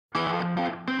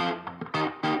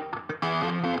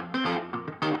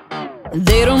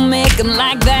They don't make them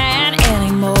like that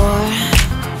anymore.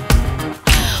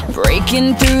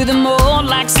 Breaking through the mold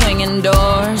like swinging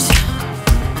doors.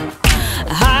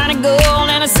 A heart of gold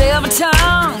and a silver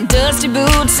tongue, dusty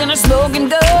boots and a smoking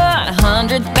gun,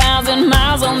 100,000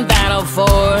 miles on Battle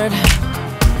Ford.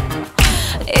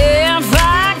 If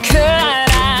I could,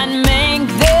 I'd make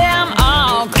them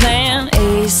all Clint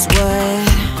Eastwood.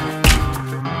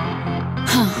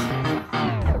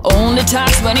 Only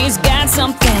talks when he's got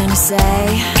something to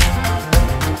say.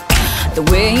 The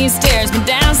way he stares me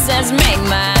down says make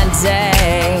my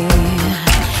day.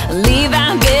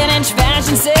 Levi vintage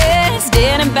fashion says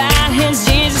didn't buy his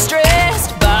jeans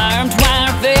distressed. Barbed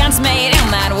wire fence made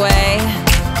him that way.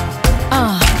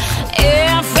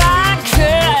 If I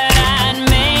could, I'd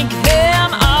make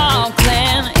them all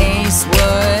Clint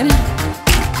Eastwood.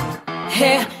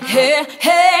 Hey, hey,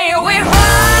 hey, we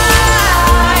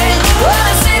ride when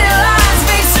the city lights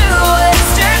beat to a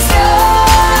western sky.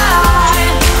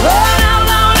 When I'm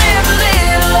lonely,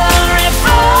 believe love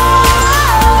refine.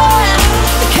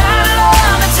 The kind of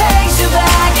love that takes you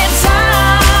back in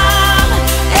time,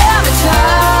 every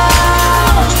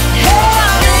time.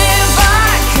 Hell, if I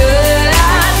could,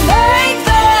 I'd make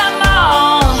them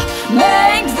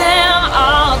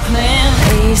all Clint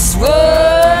Eastwood.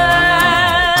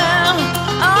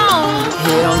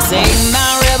 He don't take my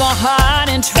rebel heart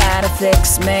and try to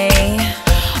fix me,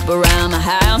 but around the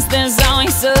house there's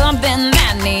always something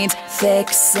that needs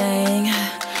fixing.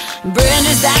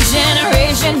 Bridges that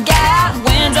generation gap,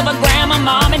 winds of a grandma,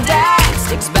 mom and dad,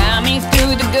 sticks by me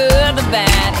through the good, the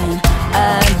bad and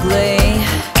ugly.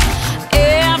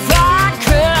 If I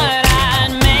could,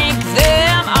 I'd make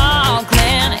them all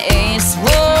Clint Eastwood.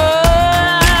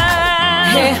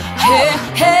 Hey, hey,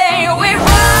 hey, we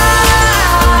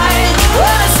ride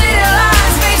when the city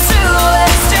lights beat to a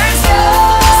western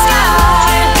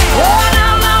sky. When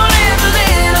I'm lonely,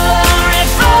 believe love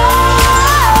refine.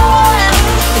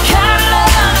 The kind of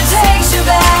love that takes you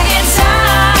back in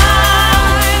time,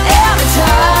 every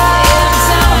time.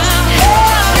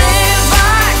 Hell, if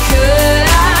I could,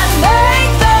 I'd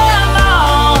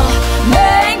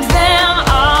make them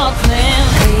all Clint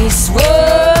Eastwood.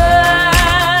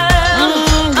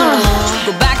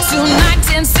 Go back to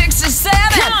 1967.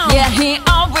 Yeah, he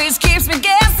always keeps me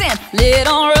guessing.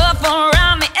 Little rough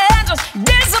around the edges,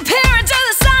 disappearing to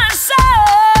the sunshine.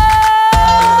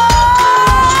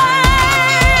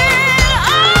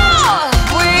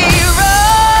 We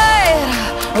ride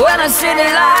when the city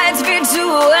lights beat to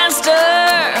a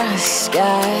western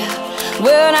sky.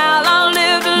 When I